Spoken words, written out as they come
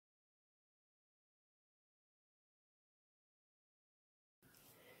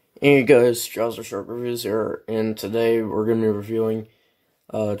Hey guys, Joseph Shark Reviews here, and today we're going to be reviewing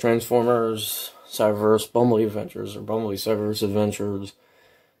Transformers, Cyberverse, Bumblebee Adventures, or Bumblebee Cyberverse Adventures,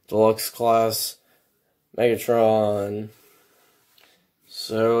 Deluxe Class, Megatron.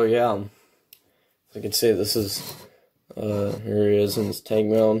 So yeah, as you can see, this is, here he is in his tank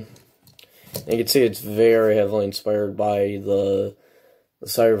mode. And you can see it's very heavily inspired by the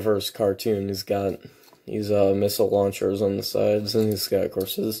Cyberverse cartoon. He's got these missile launchers on the sides, and he's got, of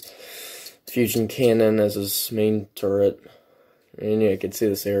course, his fusion cannon as his main turret. And yeah, you can see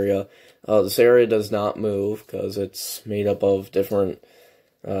this area. This area does not move because it's made up of different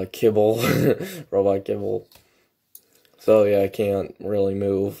kibble, robot kibble. So yeah, I can't really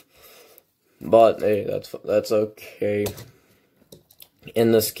move. But hey, that's okay.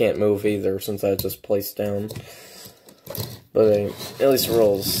 And this can't move either since I just placed down. But hey, at least it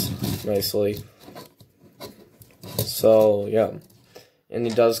rolls nicely. So yeah, and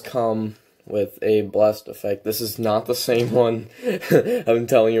he does come with a blast effect. This is not the same one. I'm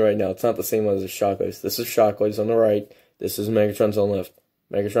telling you right now, it's not the same one as the Shockwaves. This is Shockwaves on the right. This is Megatron's on the left.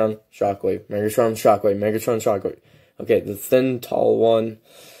 Megatron, Shockwave, Megatron, Shockwave, Megatron, Shockwave. Okay, the thin, tall one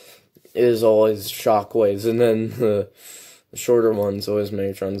is always Shockwaves, and then the shorter one's always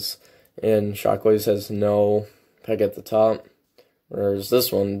Megatron's. And Shockwaves has no peg at the top, whereas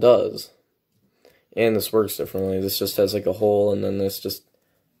this one does. And this works differently. This just has like a hole, and then this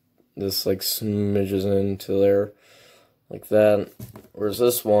like smidges into there like that. Whereas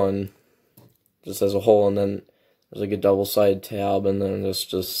this one just has a hole, and then there's like a double side tab, and then this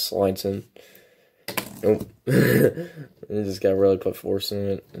just slides in. Nope. You just gotta really put force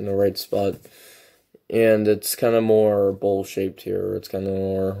in it in the right spot. And it's kind of more bowl shaped here. It's kind of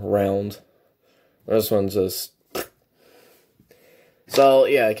more round. This one's just. So,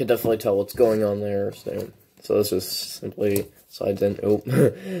 yeah, I can definitely tell what's going on there. So this just simply slides in. Oh,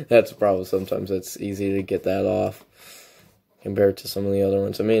 that's a problem. Sometimes it's easy to get that off compared to some of the other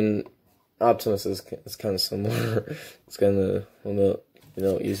ones. I mean, Optimus is kind of similar. It's kind of,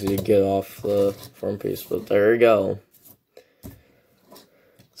 easy to get off the front piece. But there you go.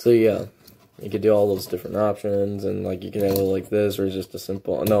 So, yeah, you can do all those different options. And, like, you can have it like this or just a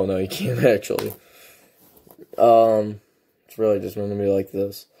simple... No, you can't actually. It's really just going to be like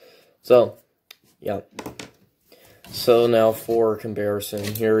this. So, yeah. So now for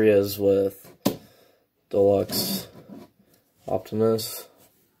comparison, here he is with Deluxe Optimus.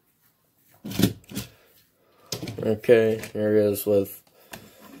 Okay, here he is with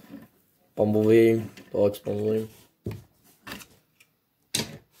Bumblebee, Deluxe Bumblebee.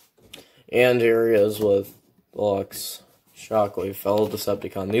 And here he is with Deluxe Shockwave, fellow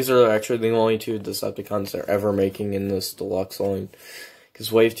Decepticon. These are actually the only two Decepticons they're ever making in this Deluxe line.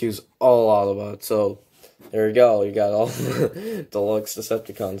 Because Wave 2's all out about it. So, there you go. You got all Deluxe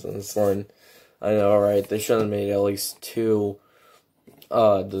Decepticons in this line. I know, right? They should have made at least two,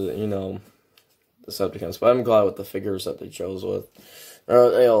 Decepticons. But I'm glad with the figures that they chose with.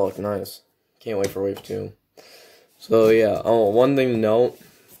 They all look nice. Can't wait for Wave 2. So, yeah. Oh, one thing to note.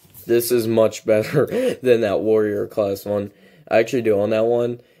 This is much better than that Warrior Class one. I actually do own that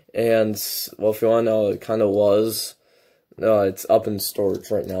one. And, well, if you want to know, it kind of was. It's up in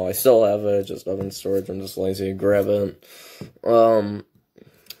storage right now. I still have it, just up in storage. I'm just lazy to grab it.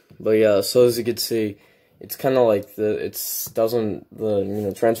 But yeah, so as you can see, it's kind of like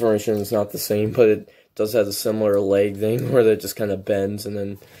the transformation is not the same, but it does have a similar leg thing where it just kind of bends and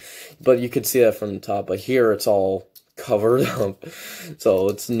then, but you could see that from the top. But here it's all covered up, so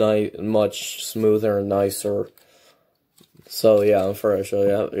it's much smoother and nicer. So yeah, before I show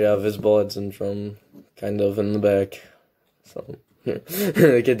you, you have visible head syndrome kind of in the back. So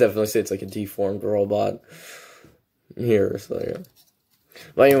you can definitely see it's like a deformed robot here. So yeah.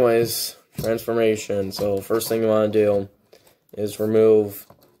 But anyways, transformation. So first thing you want to do is remove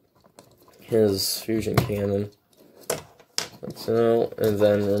his fusion cannon. So, and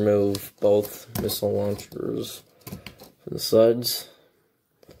then remove both missile launchers from the sides.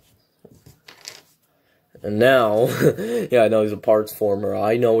 And now, yeah, I know he's a parts former.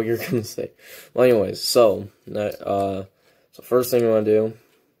 I know what you're gonna say. Well, anyways, so first thing you want to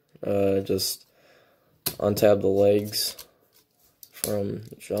do, just untab the legs from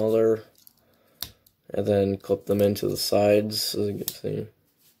each other, and then clip them into the sides, as you can see.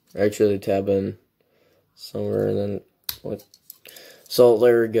 Actually, tab in somewhere, and then what? So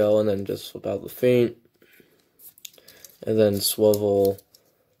there you go, and then just flip out the feet, and then swivel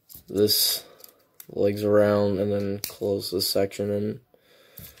this legs around, and then close this section in.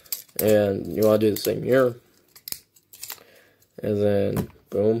 And you want to do the same here. And then,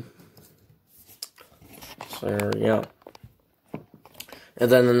 boom. So, yeah.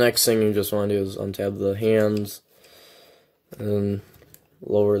 And then the next thing you just want to do is untap the hands, and then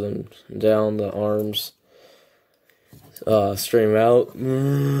lower them down, the arms, straighten out.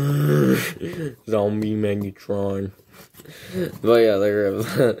 Zombie Megatron. But yeah, there it is.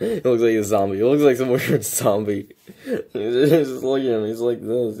 It looks like a zombie. It looks like some weird zombie. Just look at him. He's like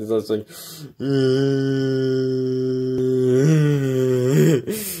this. He's just like.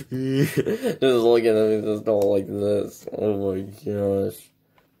 Just look at him. He's just all like this. Oh my gosh.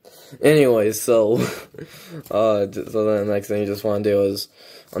 Anyway, so then the next thing you just want to do is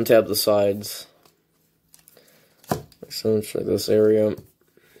untap the sides. So check this area.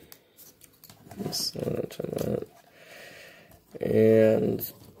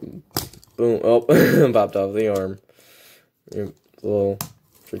 And boom, oh, popped off the arm. A little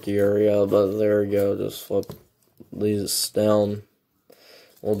tricky area, but there we go. Just flip these down.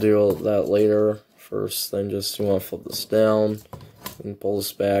 We'll do that later. First thing, just you want to flip this down and pull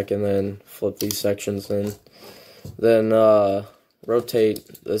this back, and then flip these sections in. Then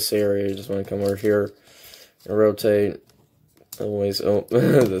rotate this area. You just want to come over here and rotate. Always, oh,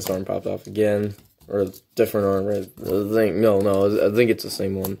 this arm popped off again. Or a different arm, right? I think it's the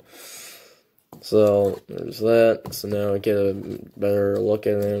same one. So, there's that. So now I get a better look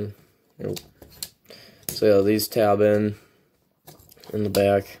at him. So yeah, these tab in the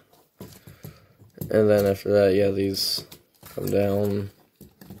back. And then after that, yeah, these come down.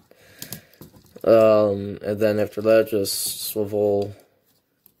 And then after that, just swivel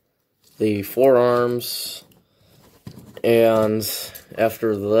the forearms. And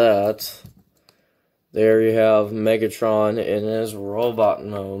after that, there you have Megatron in his robot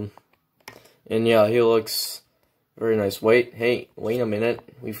mode. And yeah, he looks very nice. Wait a minute.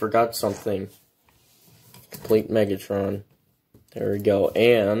 We forgot something. Complete Megatron. There we go.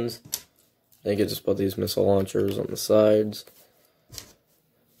 And they could just put these missile launchers on the sides.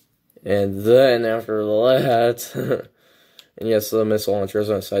 And then after that, and yes, the missile launchers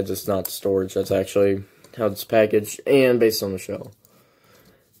on the sides, it's not storage. That's actually how it's packaged and based on the show.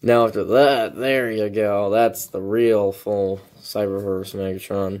 Now after that, there you go. That's the real full Cyberverse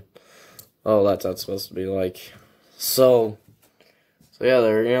Megatron. Oh, that's how it's supposed to be like. So yeah,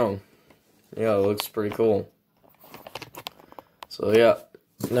 there you go. Yeah, it looks pretty cool. So yeah,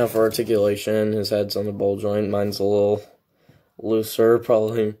 now for articulation, his head's on the ball joint. Mine's a little looser,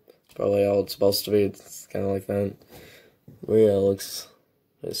 probably how it's supposed to be. It's kind of like that. But yeah, it looks,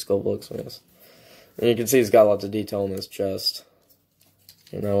 his sculpt looks nice. And you can see he's got lots of detail in his chest.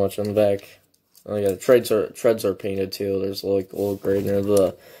 And not much on the back. Oh yeah, the treads are painted too. There's like a little gray near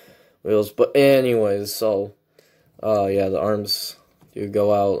the wheels. But anyways, so yeah, the arms do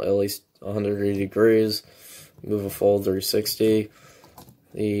go out at least 180 degrees. Move a full 360.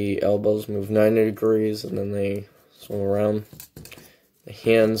 The elbows move 90 degrees, and then they swim around. The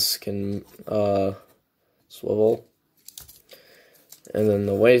hands can swivel. And then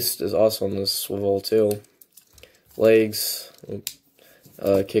the waist is also on this swivel too. Legs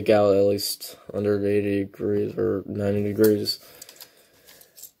kick out at least 180 degrees or 90 degrees.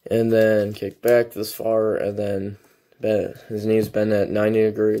 And then kick back this far, and then his knees bend at 90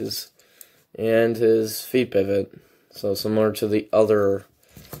 degrees. And his feet pivot. So similar to the other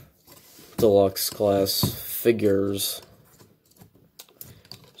Deluxe class figures.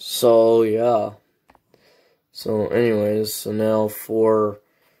 So yeah. So anyways, so now for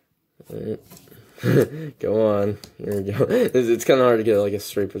go on. Here we go. It's kind of hard to get like a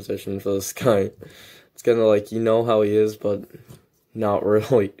straight position for this guy. It's kind of like, you know how he is, but not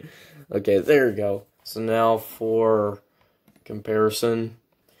really. Okay, there we go. So now for comparison,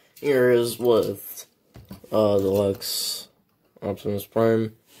 here is with Deluxe Optimus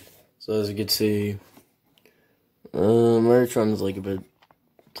Prime. So as you can see, Megatron is like a bit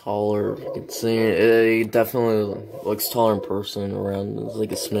taller. You can see he definitely looks taller in person. Around, it's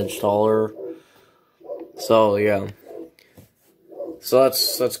like a smidge taller. So yeah, so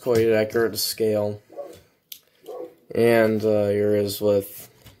that's quite accurate to scale. And here is with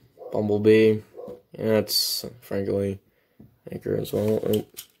Bumblebee, and it's frankly accurate as well. Oh,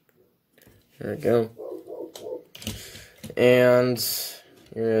 there we go. And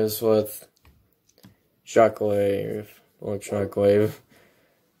here is with Shockwave, Shockwave.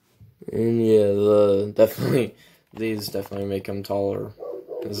 And yeah, these definitely make him taller.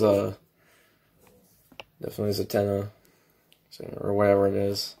 There's definitely his antenna, or whatever it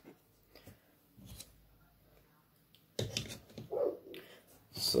is.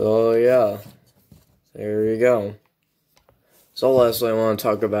 So yeah, there you go. So lastly, I want to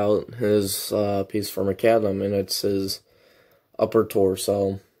talk about his piece for Macadam, and it's his upper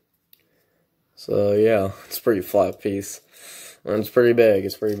torso. So yeah, it's a pretty flat piece. And it's pretty big.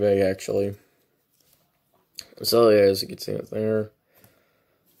 It's pretty big, actually. So, yeah, as you can see it there.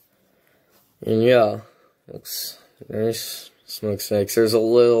 And, yeah, looks nice. Smokestacks. There's a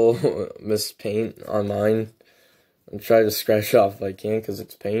little missed paint on mine. I'm trying to scratch off if I can, because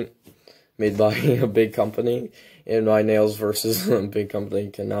it's paint made by a big company. And my nails versus a big company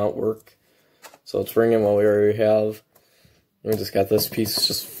cannot work. So let's bring in what we already have. We just got this piece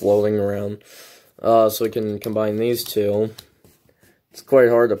just floating around. So we can combine these two. It's quite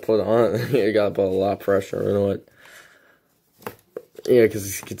hard to put on. You gotta put a lot of pressure into it. Yeah,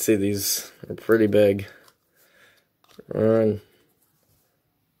 because you can see these are pretty big. And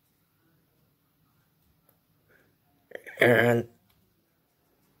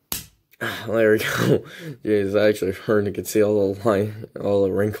there we go. Jeez, I actually heard you could see all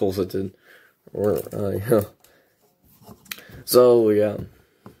the wrinkles it did. Yeah. So yeah,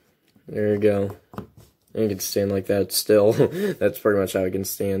 there you go. You can stand like that still. That's pretty much how I can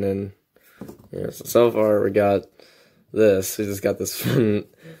stand in. Yeah. So far we got this. We just got this fun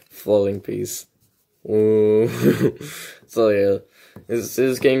floating piece. Ooh. So yeah, this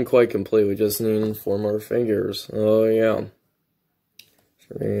is getting quite complete. We just need 4 more figures. Oh yeah.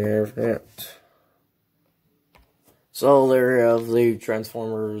 So there you have the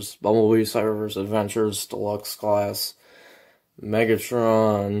Transformers, Bumblebee, Cyberverse Adventures, Deluxe class,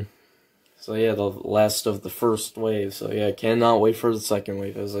 Megatron. So yeah, the last of the first wave. So yeah, cannot wait for the second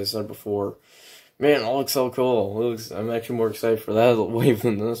wave, as I said before. Man, it looks so cool. I'm actually more excited for that wave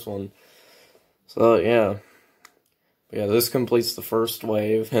than this one. So yeah. But yeah, this completes the first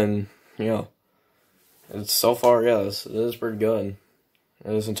wave, and yeah. It's so far, yeah, it is pretty good.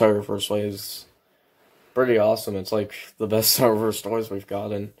 This entire first wave is pretty awesome. It's like the best Cyberverse toys we've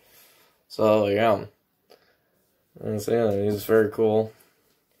gotten. So yeah. And so yeah, it's very cool.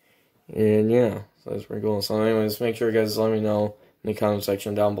 And yeah, so that's pretty cool. So anyways, make sure you guys let me know in the comment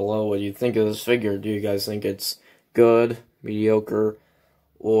section down below what you think of this figure. Do you guys think it's good, mediocre,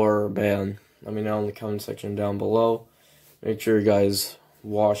 or bad? Let me know in the comment section down below. Make sure you guys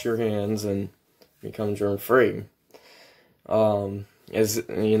wash your hands and become germ-free. As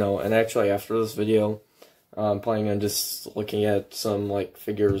you know, and actually after this video, I'm planning on just looking at some like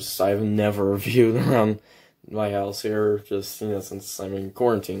figures I've never reviewed around my house here, just since I'm in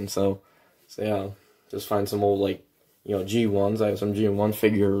quarantine. So yeah, just find some old like G1s. I have some G1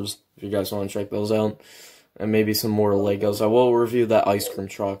 figures if you guys want to check those out, and maybe some more Legos. I will review that ice cream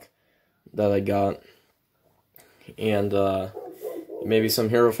truck that I got, and maybe some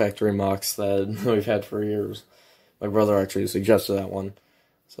Hero Factory mocks that we've had for years. My brother actually suggested that one.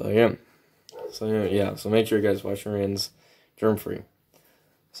 So yeah. So make sure you guys wash your hands germ-free.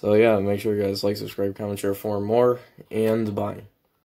 So yeah, make sure you guys like, subscribe, comment, share for more, and bye.